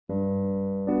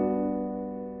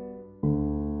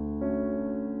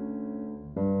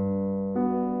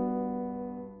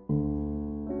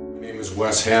is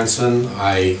Wes Hanson.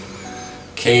 I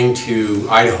came to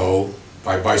Idaho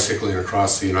by bicycling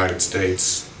across the United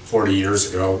States 40 years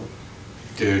ago.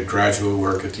 Did graduate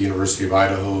work at the University of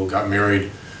Idaho, got married,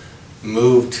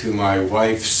 moved to my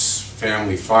wife's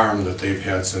family farm that they've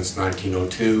had since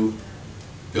 1902,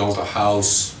 built a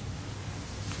house,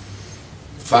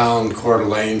 found Coeur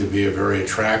d'Alene to be a very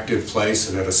attractive place.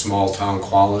 It had a small town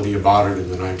quality about it in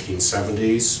the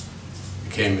 1970s.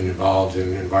 Became involved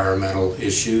in environmental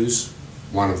issues,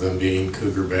 one of them being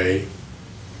Cougar Bay.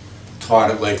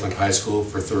 Taught at Lakeland High School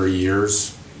for 30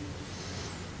 years.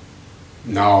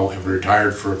 Now have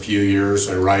retired for a few years.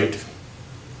 I write.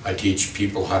 I teach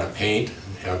people how to paint,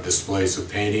 have displays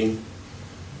of painting.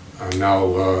 I'm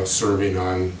now serving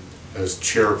as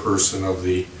chairperson of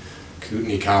the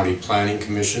Kootenai County Planning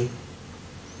Commission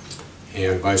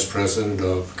and vice president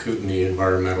of Kootenai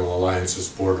Environmental Alliance's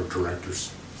board of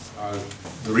directors.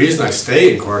 The reason I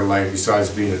stay in Coeur d'Alene, besides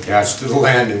being attached to the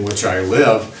land in which I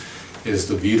live, is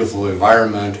the beautiful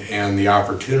environment and the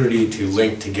opportunity to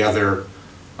link together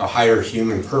a higher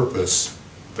human purpose.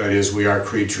 That is, we are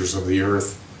creatures of the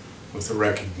earth, with the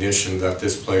recognition that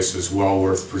this place is well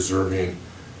worth preserving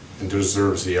and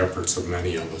deserves the efforts of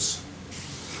many of us.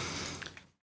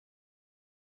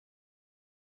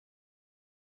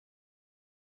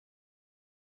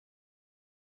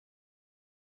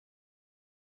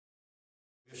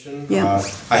 Yeah.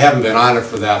 I haven't been on it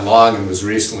for that long and was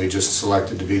recently just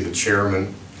selected to be the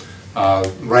chairman.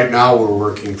 Right now we're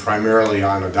working primarily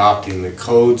on adopting the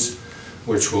codes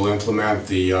which will implement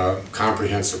the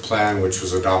comprehensive plan, which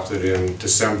was adopted in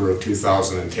December of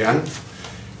 2010.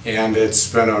 And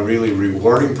it's been a really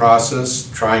rewarding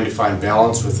process trying to find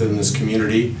balance within this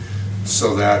community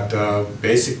so that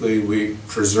basically we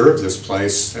preserve this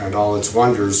place and all its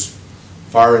wonders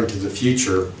far into the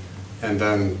future,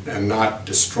 and not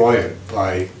destroy it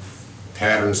by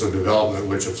patterns of development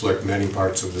which afflict many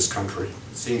parts of this country.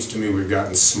 It seems to me we've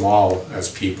gotten small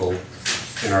as people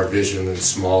in our vision and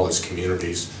small as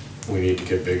communities. We need to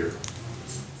get bigger.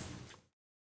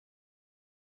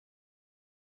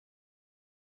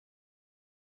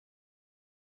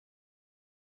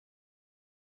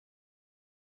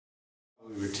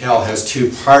 We would tell has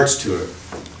two parts to it.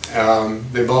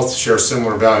 They both share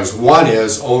similar values. One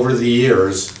is, over the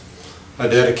years, a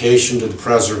dedication to the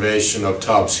preservation of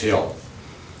Tubbs Hill.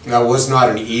 That was not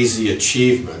an easy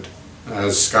achievement,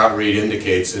 as Scott Reed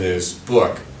indicates in his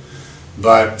book,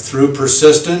 but through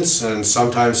persistence and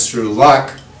sometimes through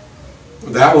luck,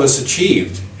 that was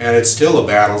achieved, and it's still a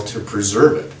battle to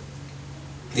preserve it.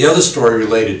 The other story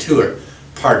related to it,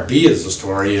 part B of the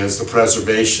story, is the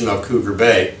preservation of Cougar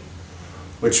Bay,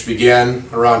 which began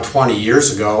around 20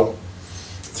 years ago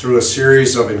through a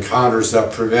series of encounters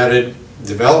that prevented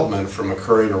development from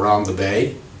occurring around the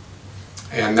bay,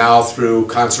 and now through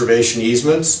conservation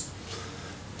easements,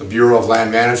 the Bureau of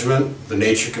Land Management, the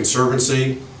Nature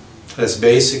Conservancy, has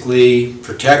basically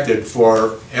protected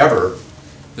forever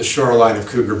the shoreline of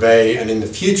Cougar Bay. And in the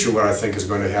future, what I think is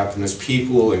going to happen is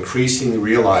people will increasingly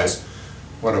realize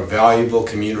what a valuable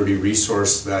community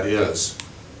resource that is,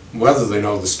 whether they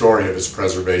know the story of its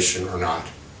preservation or not.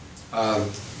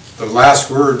 The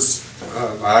last words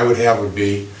I would have would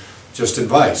be just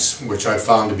advice, which I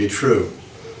found to be true.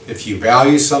 If you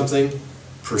value something,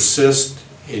 persist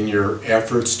in your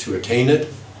efforts to attain it,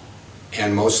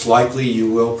 and most likely you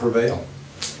will prevail.